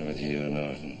the matter with you,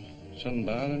 Norton? Something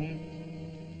bothering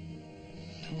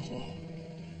No.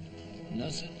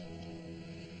 Nothing.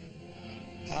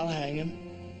 I'll hang him.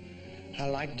 I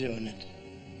like doing it.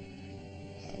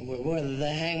 Whether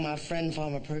they hang my friend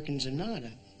Farmer Perkins or not,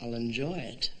 I'll enjoy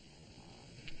it.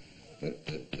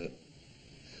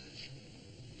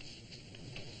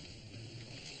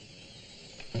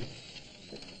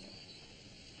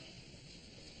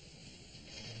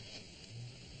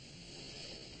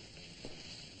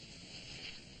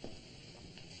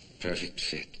 Perfect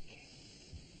fit.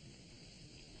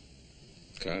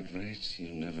 Cartwright, you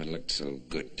never looked so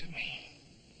good to me.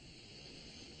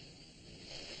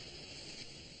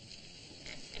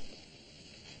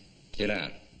 Get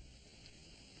down.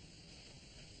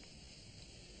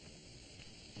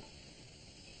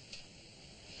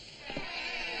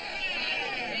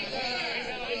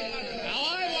 Now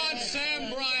I want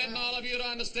Sam Bryant and all of you to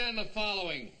understand the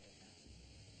following.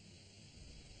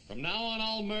 From now on,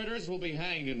 all murders will be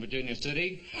hanged in Virginia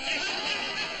City.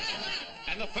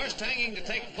 And the first hanging to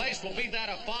take place will be that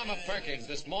of Farmer Perkins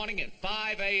this morning at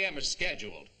 5 a.m. as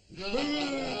scheduled. And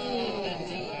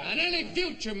any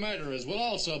future murderers will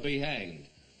also be hanged.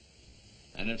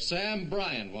 And if Sam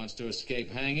Bryant wants to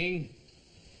escape hanging,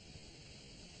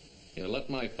 he'll let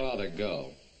my father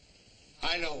go.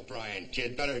 I know Bryant,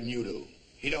 kid, better than you do.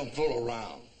 He don't fool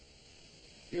around.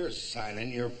 You're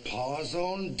signing your pa's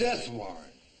own death warrant.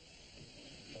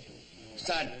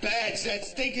 That badge, that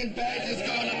stinking badge is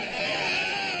gonna...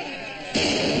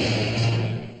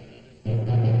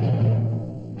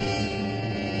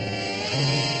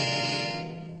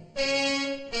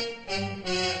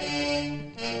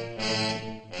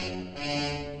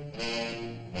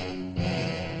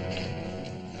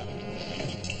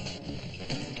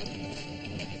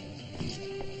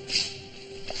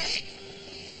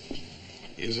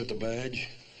 Is it the badge?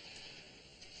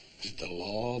 Is it the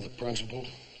law, the principle?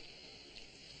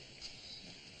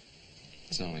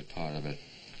 It's only part of it.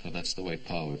 Well, that's the way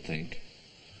Pa would think.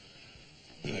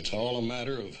 And it's all a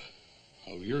matter of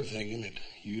your thinking that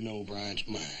you know Bryant's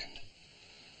mind.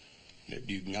 That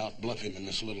you can outbluff him in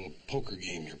this little poker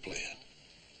game you're playing.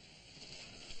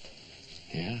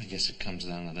 Yeah, I guess it comes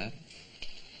down to that.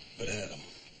 But Adam,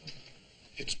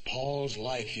 it's Paul's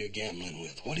life you're gambling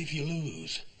with. What if you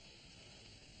lose?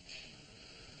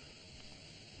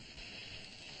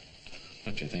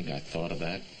 Don't you think I thought of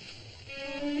that?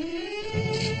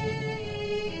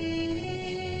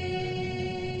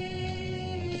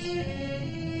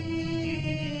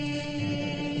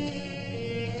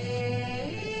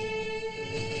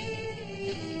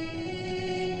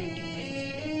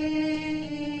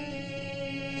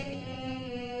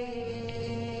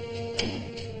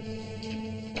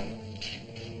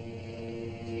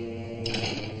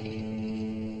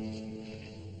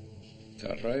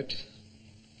 Cartwright,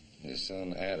 your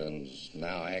son Adam's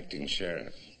now acting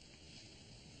sheriff.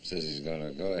 Says he's going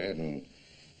to go ahead and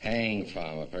hang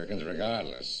Farmer Perkins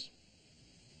regardless.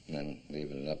 And then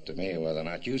leaving it up to me whether or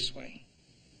not you swing.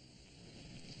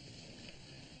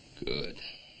 Good.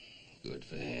 Good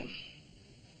for him.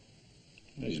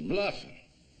 He's bluffing.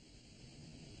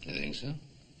 You think so?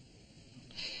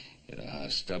 You know how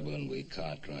stubborn we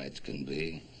Cartwrights can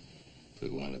be, if we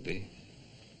want to be.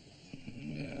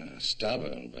 Yeah,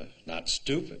 stubborn, but not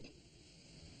stupid.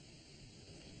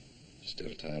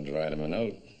 Still time to write him a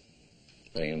note.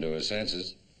 Bring him to his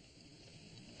senses.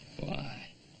 Why?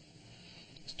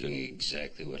 He's doing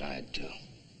exactly what I'd do.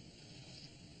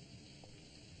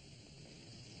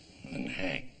 And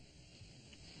hang.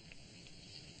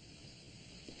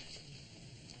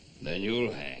 Then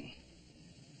you'll hang.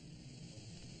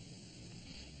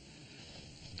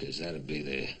 Because that'd be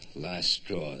the last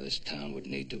straw this town would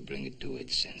need to bring it to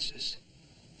its senses.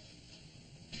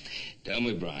 Tell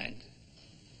me, Bryant,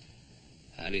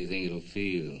 how do you think it'll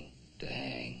feel to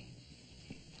hang?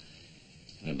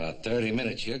 In about 30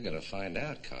 minutes, you're going to find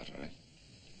out, Cartwright.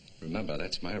 Remember,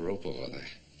 that's my rope over there.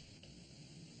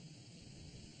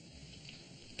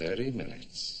 30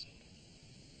 minutes.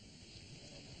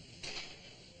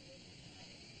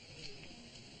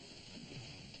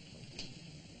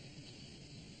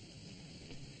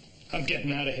 I'm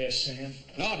getting out of here, Sam.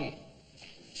 Norton!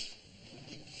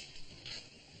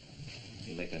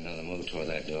 You make another move toward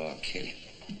that door, I'll kill you.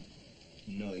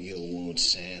 No, you won't,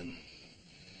 Sam.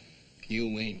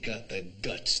 You ain't got the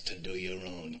guts to do your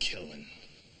own killing.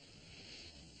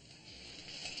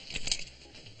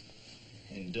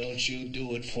 And don't you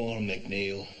do it for him,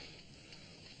 McNeil.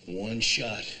 One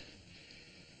shot,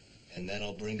 and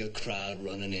that'll bring a crowd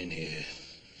running in here.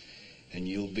 And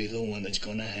you'll be the one that's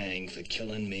gonna hang for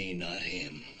killing me, not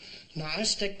him. No, I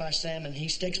stick by Sam and he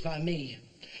sticks by me.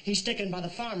 He's sticking by the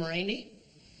farmer, ain't he?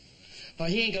 Well,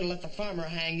 he ain't gonna let the farmer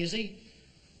hang, is he?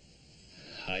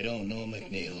 I don't know,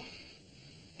 McNeil.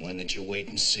 Why don't you wait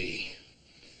and see?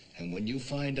 And when you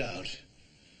find out,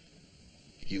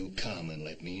 you come and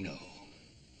let me know.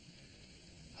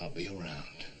 I'll be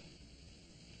around.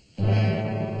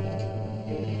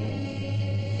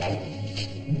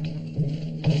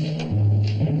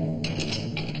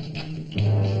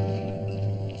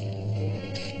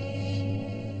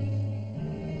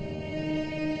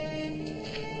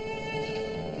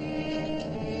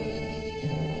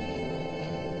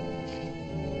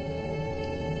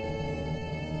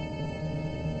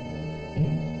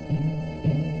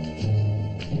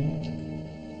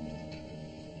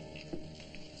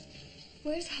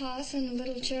 Where's Hoss and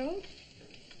Little Joe?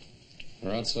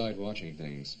 We're outside watching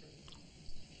things.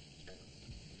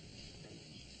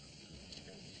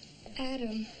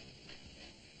 Adam,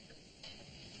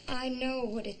 I know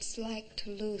what it's like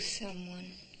to lose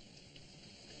someone.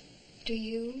 Do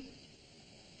you?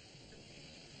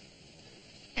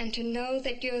 And to know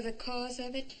that you're the cause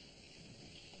of it?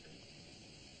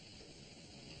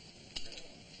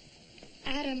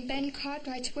 Adam, Ben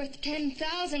Cartwright's worth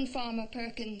 10,000, Farmer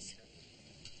Perkins.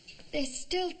 There's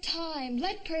still time.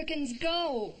 Let Perkins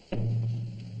go. Come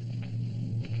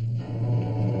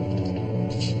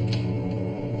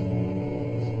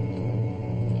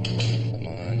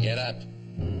on, get up.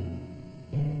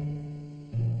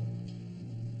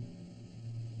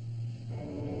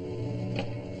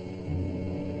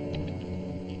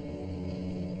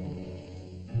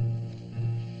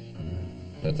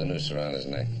 Put the noose around his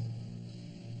neck.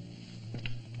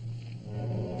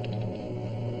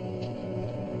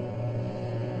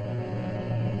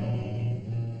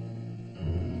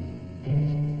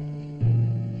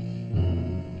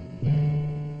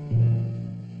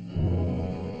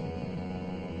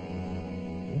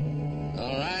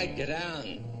 All right, get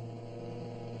down.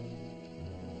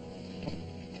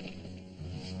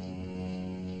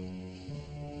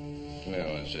 Come here, I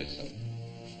want to show you something.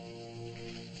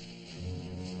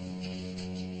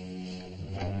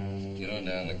 Get on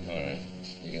down the corner.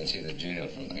 You can see the jail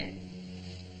from there.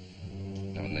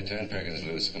 Now, when they turn Perkins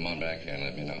loose, come on back here and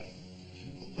let me know.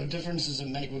 What difference does it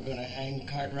make? We're gonna hang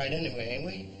Cartwright anyway, ain't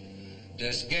we?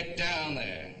 Just get down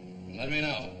there and let me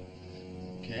know.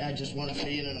 Okay, I just want to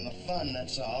be in on the fun,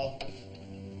 that's all.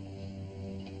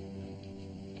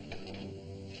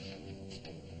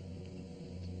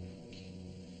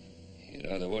 You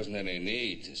know, there wasn't any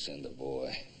need to send the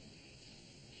boy.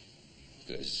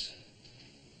 Because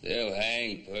they'll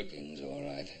hang Perkins, all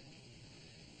right.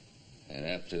 And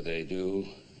after they do,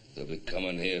 they'll be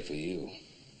coming here for you.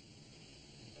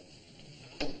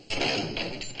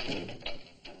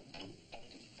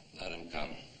 Let them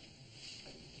come.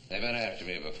 They've been after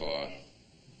me before.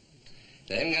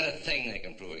 They haven't got a thing they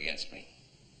can prove against me.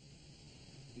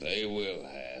 They will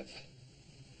have.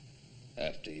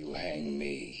 After you hang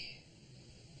me.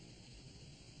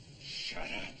 Shut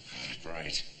up,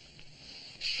 Cartwright.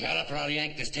 Shut up or I'll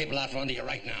yank this table out from under you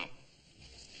right now.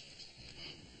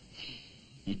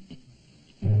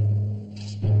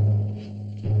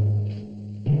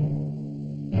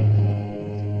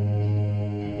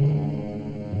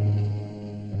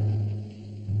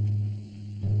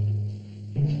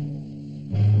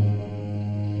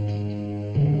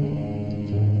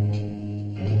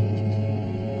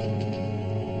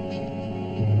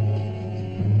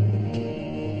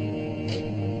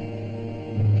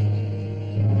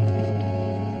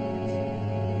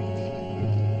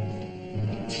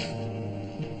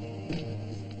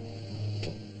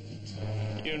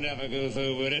 ever go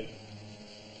through with it.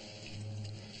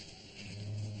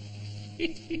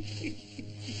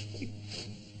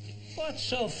 What's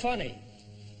so funny?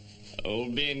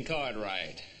 Old Ben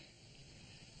Cartwright.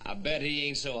 I bet he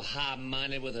ain't so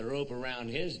high-minded with a rope around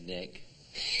his neck.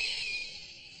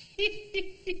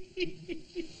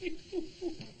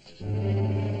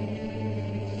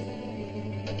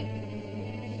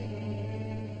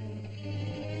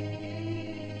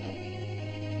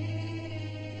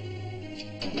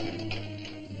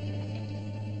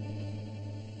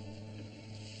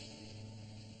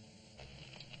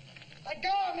 Let go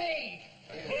of me!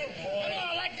 Come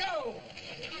on, let go!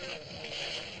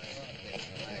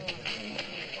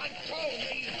 Let go of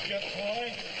me! Good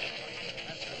boy.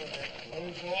 Oh,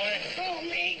 boy. Let go of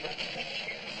me!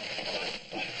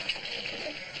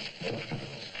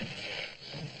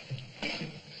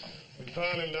 We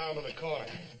found him down to the corner.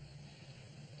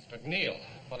 It's McNeil,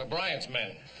 one of Bryant's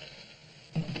men.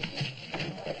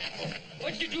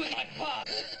 What'd you do with my pop?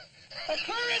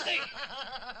 Where is he?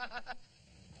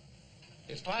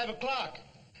 It's 5 o'clock.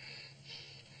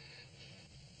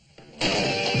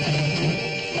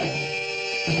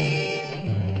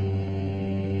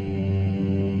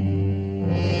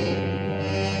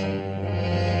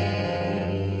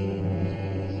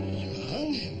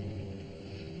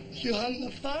 You hung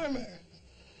the farmer.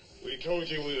 We told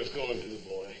you we was going to,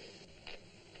 boy.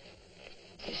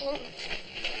 All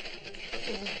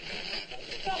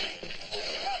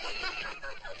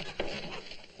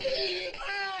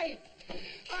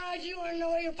right, you want to know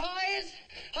where your pa is?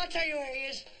 I'll tell you where he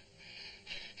is.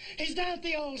 He's down at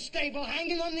the old stable,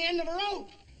 hanging on the end of a rope.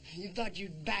 You thought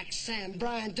you'd back Sam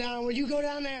Bryant down. Well, you go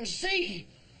down there and see.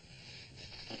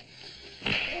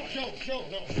 No. Come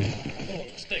on,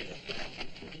 stay there.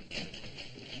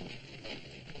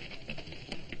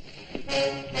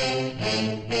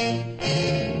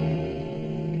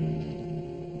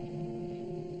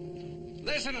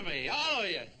 Listen to me, all of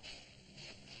you.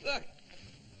 Look,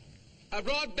 I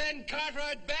brought Ben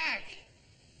Cartwright back.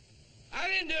 I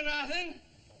didn't do nothing.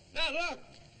 Now, look,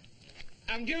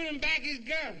 I'm giving him back his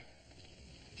gun.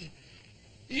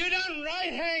 You done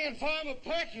right hanging Farmer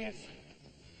Perkins.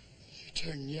 You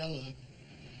turned yellow.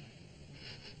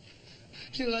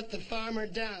 You let the farmer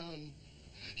down.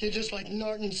 You're just like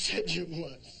Norton said you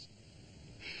was.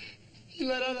 You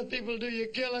let other people do your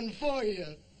killing for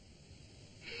you.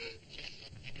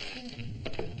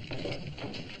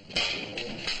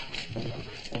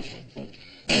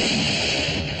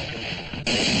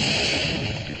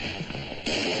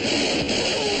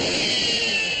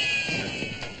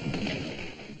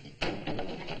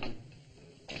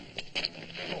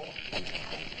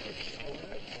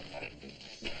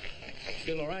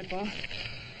 Feel all right, Pa?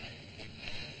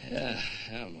 Yeah,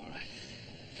 I'm all right.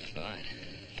 Fine.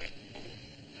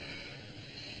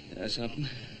 You know something?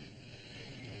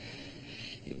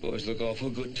 You boys look awful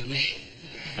good to me.